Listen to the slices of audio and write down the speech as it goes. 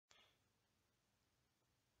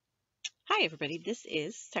Hi everybody, this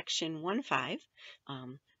is section 1.5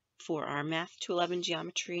 for our Math 211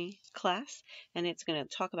 geometry class, and it's going to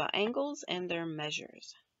talk about angles and their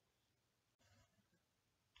measures.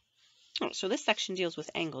 So this section deals with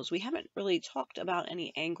angles. We haven't really talked about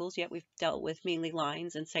any angles yet. We've dealt with mainly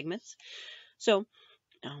lines and segments. So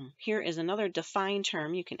here is another defined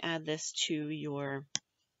term. You can add this to your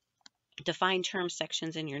defined term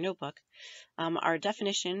sections in your notebook. Our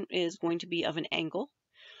definition is going to be of an angle,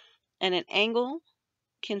 and an angle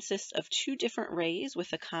consists of two different rays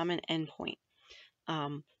with a common endpoint.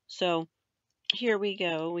 So here we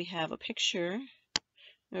go. We have a picture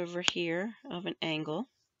over here of an angle.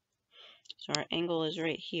 So our angle is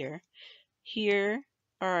right here. Here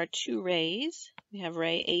are our two rays. We have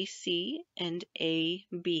ray AC and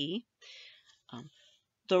AB.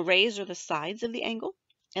 The rays are the sides of the angle,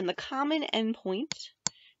 and the common endpoint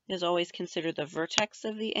is always considered the vertex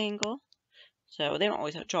of the angle. So they don't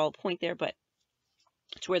always draw a point there, but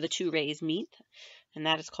it's where the two rays meet, and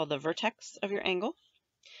that is called the vertex of your angle.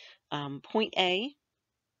 Point A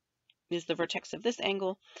is the vertex of this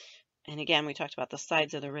angle, and again, we talked about the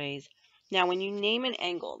sides of the rays. Now, when you name an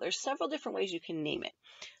angle, there's several different ways you can name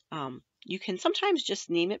it. You can sometimes just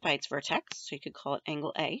name it by its vertex, so you could call it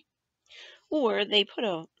angle A, or they put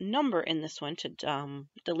a number in this one to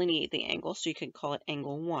delineate the angle, so you could call it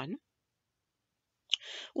angle 1.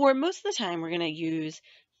 Or most of the time, we're going to use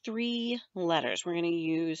 3 letters. We're going to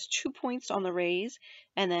use 2 points on the rays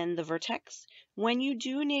and then the vertex when you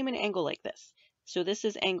do name an angle like this. So this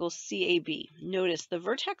is angle CAB. Notice the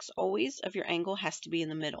vertex always of your angle has to be in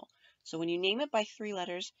the middle. So when you name it by 3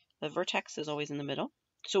 letters, the vertex is always in the middle.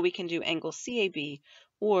 So we can do angle CAB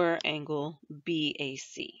or angle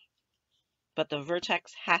BAC. But the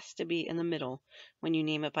vertex has to be in the middle when you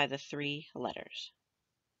name it by the 3 letters.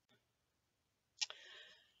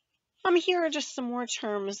 Here are just some more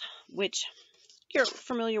terms which you're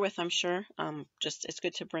familiar with, I'm sure. Just it's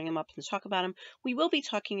good to bring them up and talk about them. We will be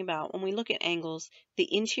talking about, when we look at angles, the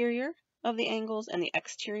interior of the angles and the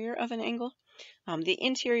exterior of an angle. The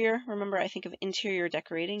interior, remember, I think of interior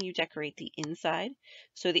decorating. You decorate the inside.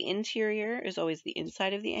 So the interior is always the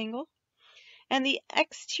inside of the angle. And the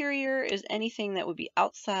exterior is anything that would be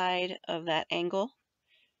outside of that angle.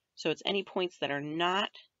 So it's any points that are not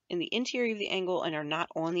in the interior of the angle and are not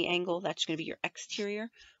on the angle. That's going to be your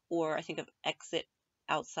exterior. Or I think of exit,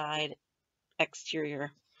 outside,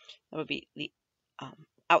 exterior. That would be the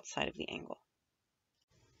outside of the angle.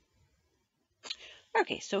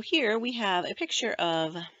 Okay, so here we have a picture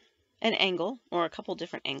of an angle, or a couple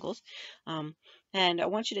different angles. And I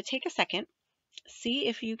want you to take a second, see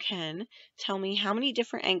if you can tell me how many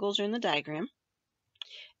different angles are in the diagram.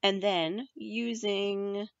 And then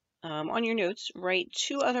using, on your notes, write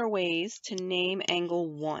 2 other ways to name angle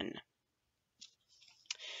 1.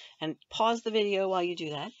 And pause the video while you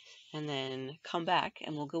do that, and then come back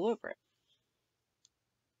and we'll go over it.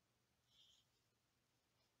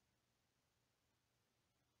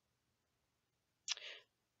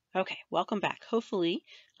 Okay, welcome back. Hopefully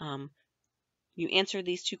you answered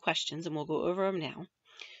these 2 questions, and we'll go over them now.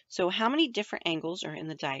 So how many different angles are in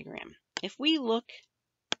the diagram? If we look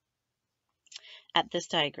at this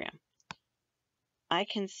diagram, I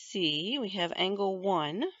can see we have angle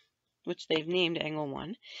 1, which they've named angle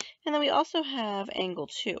 1, and then we also have angle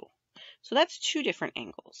 2. So that's 2 different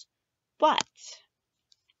angles. But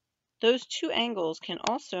those 2 angles can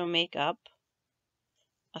also make up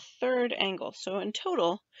a 3rd angle. So in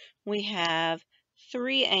total, we have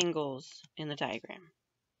 3 angles in the diagram.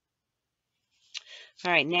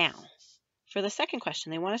 All right, now, for the second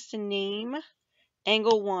question, they want us to name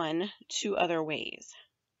angle 1 2 other ways.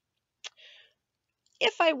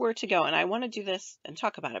 If I were to go, and I want to do this and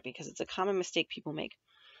talk about it because it's a common mistake people make.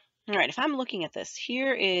 All right, if I'm looking at this,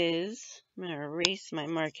 here is, I'm going to erase my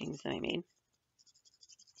markings that I made.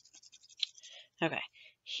 Okay,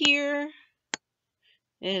 here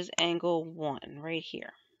is angle 1 right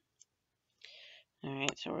here. All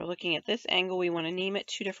right, so we're looking at this angle. We want to name it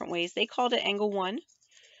 2 different ways. They called it angle 1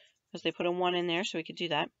 because they put a 1 in there, so we could do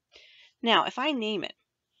that. Now, if I name it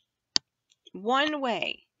one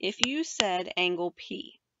way, if you said angle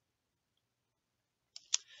P,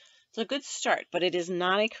 it's a good start, but it is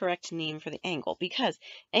not a correct name for the angle because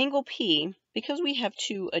angle P, because we have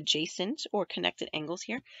 2 adjacent or connected angles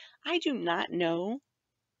here, I do not know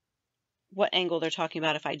what angle they're talking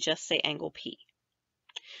about if I just say angle P.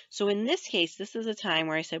 So in this case, this is a time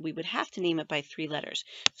where I said we would have to name it by 3 letters.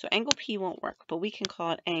 So angle P won't work, but we can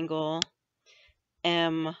call it angle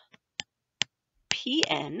MPN,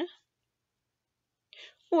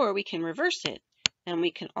 or we can reverse it, and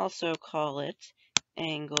we can also call it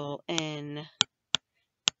angle NP.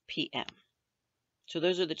 PM. So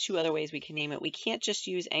those are the two other ways we can name it. We can't just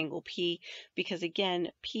use angle P because, again,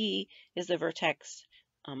 P is the vertex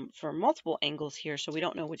for multiple angles here, so we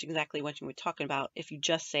don't know exactly what we're talking about if you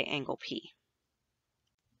just say angle P.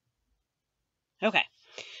 Okay,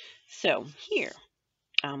 so here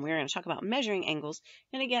we're going to talk about measuring angles.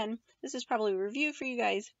 And again, this is probably a review for you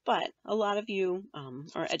guys, but a lot of you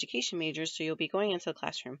are education majors, so you'll be going into the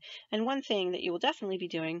classroom. And one thing that you will definitely be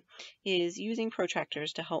doing is using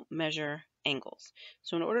protractors to help measure angles.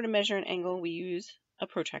 So in order to measure an angle, we use a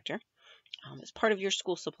protractor. It's part of your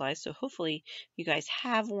school supplies, so hopefully you guys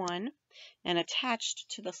have one. And attached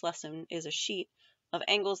to this lesson is a sheet of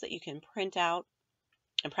angles that you can print out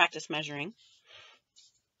and practice measuring.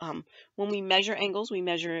 When we measure angles, we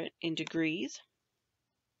measure it in degrees.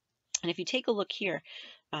 And if you take a look here,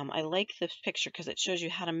 I like this picture because it shows you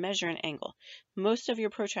how to measure an angle. Most of your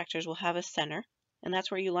protractors will have a center, and that's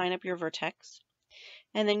where you line up your vertex.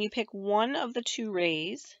 And then you pick one of the two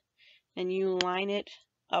rays, and you line it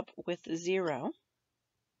up with 0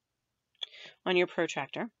 on your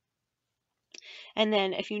protractor. And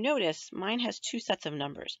then if you notice, mine has two sets of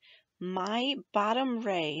numbers. My bottom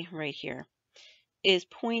ray right here is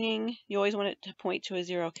pointing, you always want it to point to a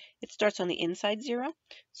 0. It starts on the inside 0.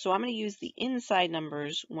 So I'm going to use the inside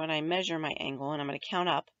numbers when I measure my angle, and I'm going to count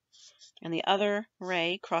up. And the other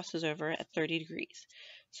ray crosses over at 30 degrees.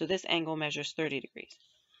 So this angle measures 30 degrees.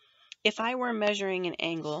 If I were measuring an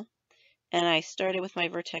angle, and I started with my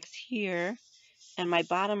vertex here, and my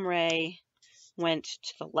bottom ray went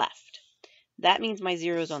to the left, that means my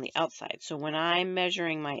 0 is on the outside. So when I'm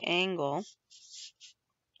measuring my angle,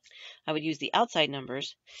 I would use the outside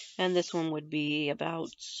numbers, and this one would be about,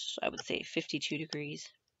 I would say, 52 degrees.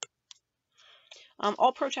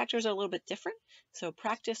 All protractors are a little bit different, so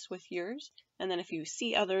practice with yours, and then if you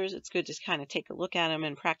see others, it's good to kind of take a look at them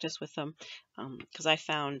and practice with them, because I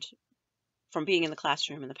found from being in the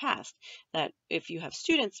classroom in the past that if you have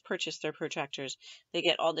students purchase their protractors, they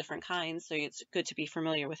get all different kinds, so it's good to be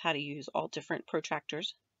familiar with how to use all different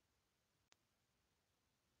protractors.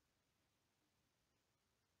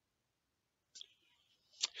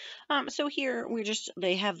 So here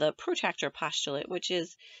they have the protractor postulate, which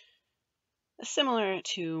is similar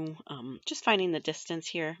to just finding the distance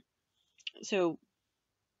here. So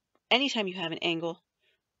anytime you have an angle,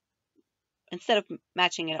 instead of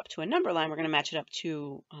matching it up to a number line, we're going to match it up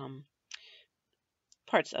to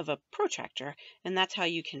parts of a protractor, and that's how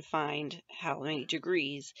you can find how many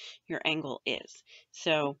degrees your angle is.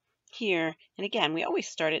 So here, and again, we always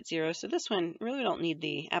start at 0, so this one really don't need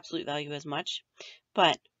the absolute value as much,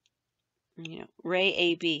 but ray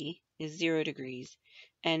AB is 0 degrees,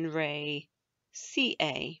 and ray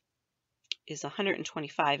CA is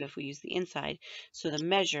 125 if we use the inside, so the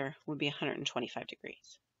measure would be 125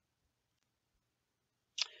 degrees.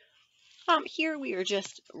 Here we are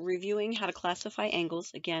just reviewing how to classify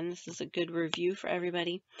angles. Again, this is a good review for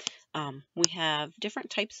everybody. We have different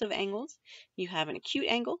types of angles. You have an acute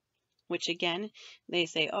angle, which again, they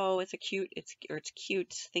say, oh, it's acute, it's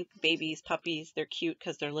cute. Think babies, puppies, they're cute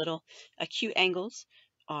because they're little. Acute angles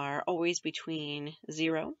are always between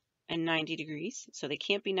 0 and 90 degrees. So they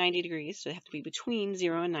can't be 90 degrees, so they have to be between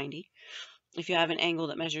 0 and 90. If you have an angle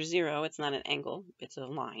that measures 0, it's not an angle, it's a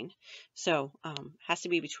line. So it has to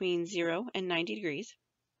be between 0 and 90 degrees.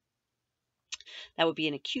 That would be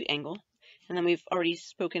an acute angle. And then we've already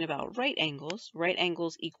spoken about right angles. Right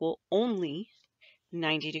angles equal only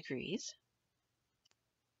 90 degrees.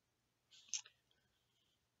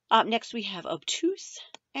 Next we have obtuse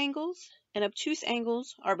angles. And obtuse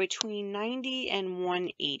angles are between 90 and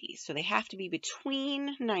 180. So they have to be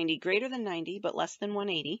between 90, greater than 90, but less than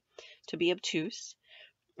 180 to be obtuse.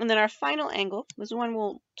 And then our final angle, this one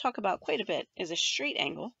we'll talk about quite a bit, is a straight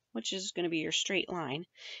angle, which is going to be your straight line.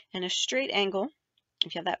 And a straight angle,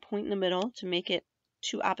 if you have that point in the middle to make it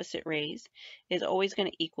two opposite rays, is always going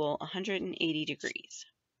to equal 180 degrees.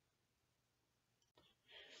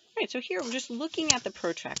 All right, so here we're just looking at the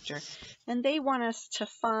protractor, and they want us to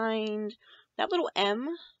find that little M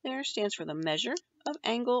there stands for the measure of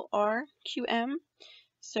angle RQM.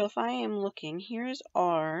 So if I am looking, here's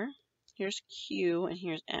R, here's Q, and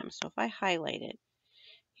here's M. So if I highlight it,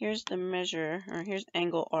 here's the measure, or here's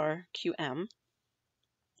angle RQM.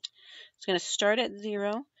 It's going to start at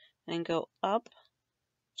 0 and go up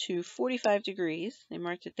to 45 degrees. They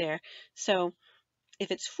marked it there. So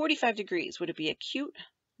if it's 45 degrees, would it be acute,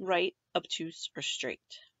 right, obtuse, or straight?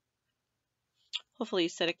 Hopefully you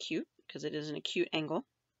said acute, because it is an acute angle.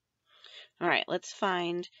 All right, let's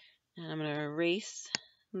find, and I'm going to erase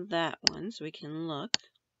that one so we can look.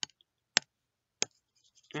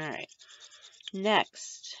 All right,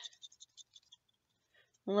 next,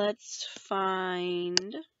 let's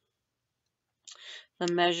find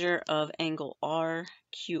the measure of angle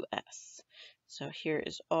RQS. So here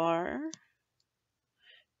is R,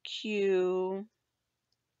 Q,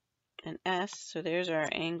 and S. So there's our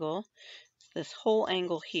angle, this whole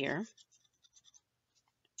angle here.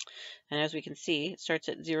 And as we can see, it starts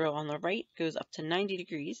at 0 on the right, goes up to 90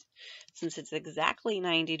 degrees. Since it's exactly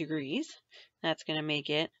 90 degrees, that's going to make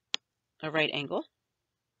it a right angle.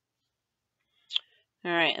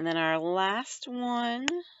 All right, and then our last one,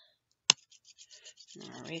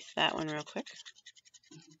 I'll erase that one real quick,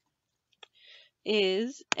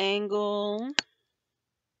 is angle,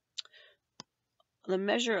 the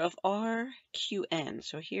measure of RQN.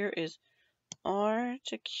 So here is R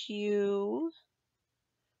to Q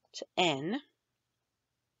to N.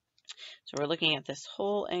 So we're looking at this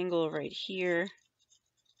whole angle right here,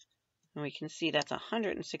 and we can see that's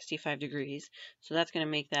 165 degrees. So that's going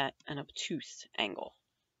to make that an obtuse angle.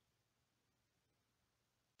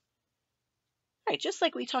 All right, just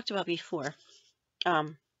like we talked about before,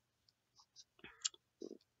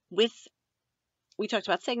 we talked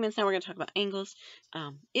about segments, now we're going to talk about angles.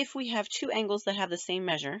 If we have two angles that have the same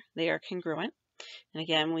measure, they are congruent. And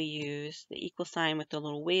again, we use the equal sign with the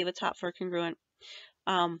little wave atop for congruent.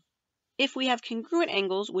 If we have congruent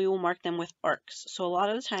angles, we will mark them with arcs. So a lot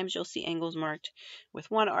of the times you'll see angles marked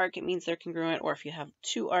with one arc, it means they're congruent, or if you have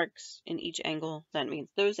two arcs in each angle, that means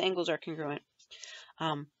those angles are congruent.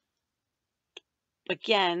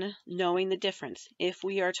 Again, knowing the difference. If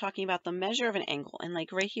we are talking about the measure of an angle, and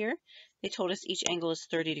like right here, they told us each angle is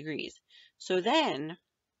 30 degrees. So then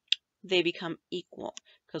they become equal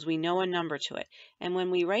because we know a number to it. And when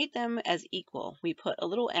we write them as equal, we put a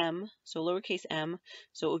little m, so lowercase m,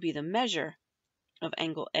 so it would be the measure of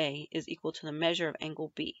angle A is equal to the measure of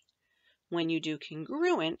angle B. When you do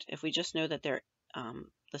congruent, if we just know that they're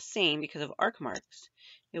the same because of arc marks,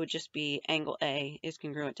 it would just be angle A is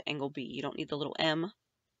congruent to angle B. You don't need the little m,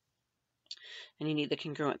 and you need the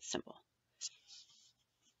congruent symbol.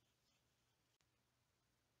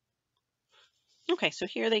 Okay, so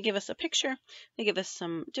here they give us a picture, they give us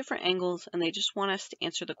some different angles, and they just want us to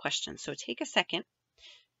answer the question. So take a second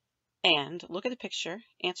and look at the picture,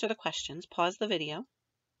 answer the questions, pause the video,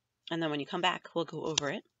 and then when you come back, we'll go over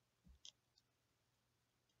it.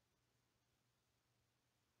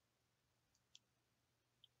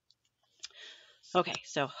 Okay,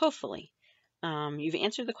 so hopefully you've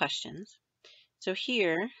answered the questions. So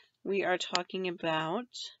here we are talking about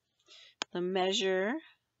the measure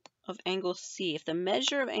of angle C. If the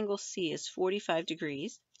measure of angle C is 45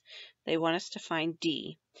 degrees, they want us to find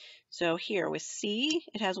D. So here with C,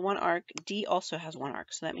 it has one arc, D also has one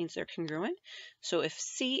arc, so that means they're congruent. So if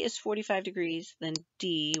C is 45 degrees, then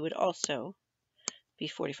D would also be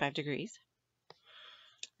 45 degrees.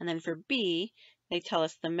 And then for B, they tell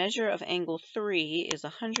us the measure of angle 3 is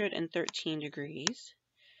 113 degrees.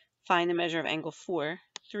 Find the measure of angle 4.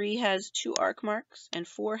 3 has 2 arc marks and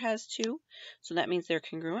 4 has 2, so that means they're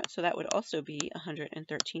congruent, so that would also be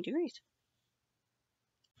 113 degrees.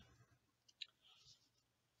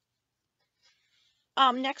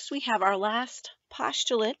 Next, we have our last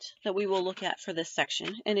postulate that we will look at for this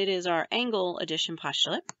section, and it is our angle addition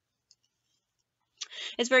postulate.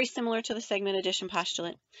 It's very similar to the segment addition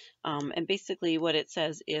postulate, and basically what it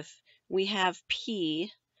says, if we have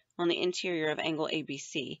P on the interior of angle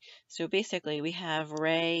ABC, so basically we have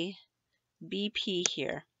ray BP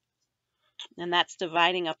here, and that's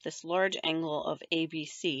dividing up this large angle of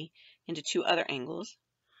ABC into two other angles.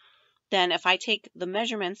 Then if I take the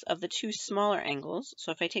measurements of the two smaller angles,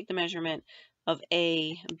 so if I take the measurement of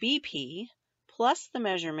ABP plus the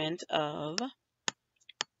measurement of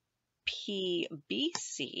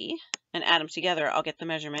PBC and add them together, I'll get the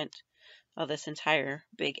measurement of this entire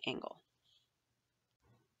big angle.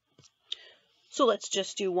 So let's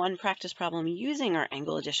just do one practice problem using our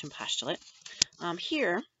angle addition postulate.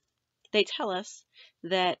 Here they tell us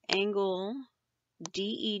that angle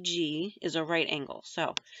DEG is a right angle.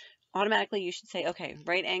 So automatically you should say, okay,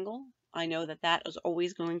 right angle, I know that that is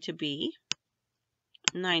always going to be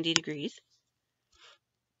 90 degrees.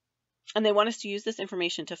 And they want us to use this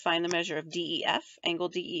information to find the measure of DEF, angle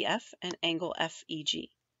DEF, and angle FEG.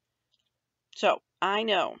 So I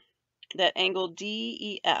know that angle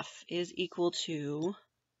DEF is equal to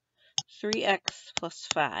 3x plus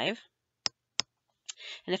 5.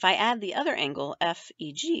 And if I add the other angle,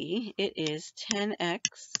 FEG, it is 10x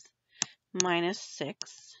minus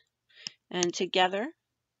 6. And together,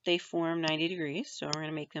 they form 90 degrees. So we're going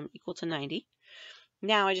to make them equal to 90.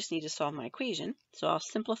 Now I just need to solve my equation. So I'll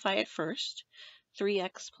simplify it first.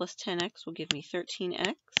 3x plus 10x will give me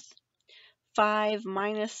 13x. 5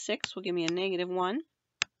 minus 6 will give me a negative 1.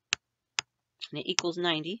 and it equals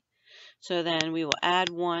 90. So then we will add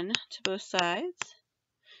 1 to both sides.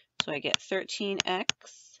 So I get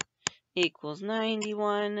 13x equals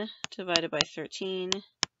 91 divided by 13.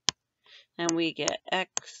 And we get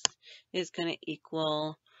x is going to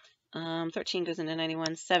equal 13 goes into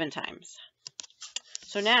 91 7 times.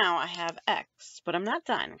 So now I have x, but I'm not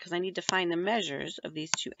done because I need to find the measures of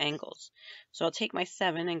these two angles. So I'll take my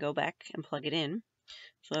 7 and go back and plug it in.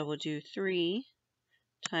 So I will do 3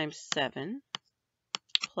 times 7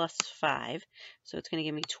 plus 5. So it's going to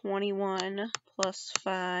give me 21 plus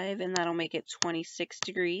 5, and that'll make it 26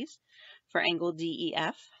 degrees for angle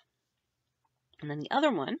DEF. And then the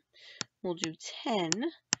other one, we'll do 10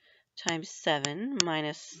 times 7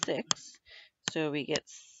 minus 6. So we get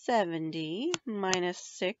 70 minus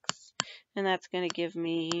 6, and that's going to give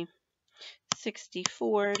me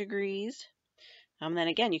 64 degrees. Then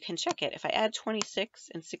again, you can check it. If I add 26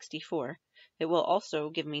 and 64, it will also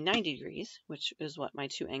give me 90 degrees, which is what my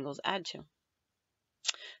two angles add to.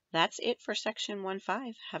 That's it for section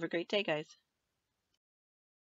 1.5. Have a great day, guys.